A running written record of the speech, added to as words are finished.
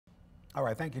All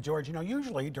right, thank you, George. You know,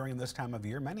 usually during this time of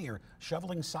year, many are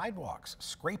shoveling sidewalks,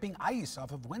 scraping ice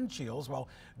off of windshields while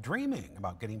dreaming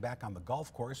about getting back on the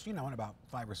golf course, in about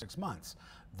 5 or 6 months.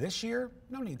 This year,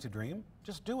 no need to dream,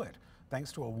 just do it,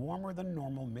 thanks to a warmer than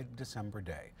normal mid-December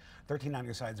day. 13 on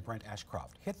your side's Brent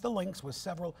Ashcroft hit the links with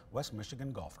several West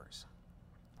Michigan golfers.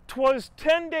 'Twas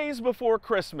 10 days before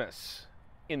Christmas,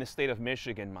 in the state of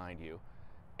Michigan, mind you,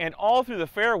 and all through the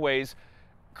fairways,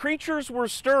 creatures were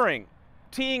stirring,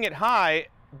 teeing it high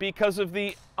because of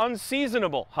the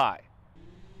unseasonable high.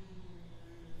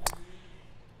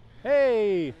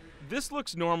 Hey! This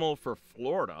looks normal for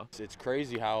Florida. It's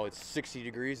crazy how it's 60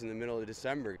 degrees in the middle of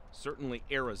December. Certainly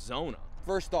Arizona.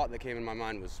 First thought that came in my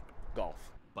mind was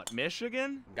golf. But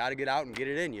Michigan? Got to get out and get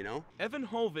it in, you know? Evan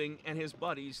Hoving and his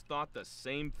buddies thought the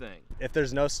same thing. If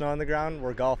there's no snow on the ground,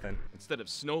 we're golfing. Instead of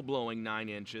snow blowing 9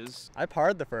 inches. I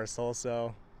parred the first hole,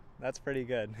 so that's pretty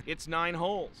good. It's 9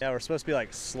 holes. Yeah, we're supposed to be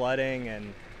like sledding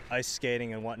and ice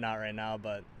skating and whatnot right now,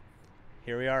 but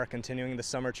here we are continuing the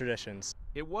summer traditions.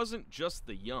 It wasn't just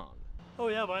the young. Oh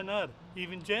yeah, why not?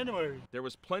 Even January. There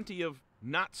was plenty of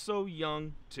not so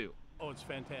young too. Oh, it's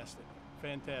fantastic.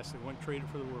 Fantastic. Wouldn't trade it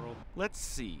for the world. Let's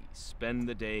see. Spend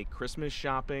the day Christmas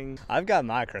shopping. I've got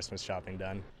my Christmas shopping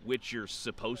done. Which you're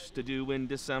supposed to do in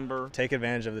December. Take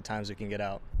advantage of the times we can get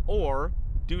out. Or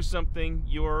do something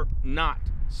you're not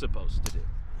supposed to do.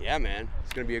 Yeah, man.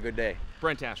 It's going to be a good day.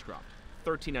 Brent Ashcroft,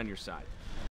 13 on your side.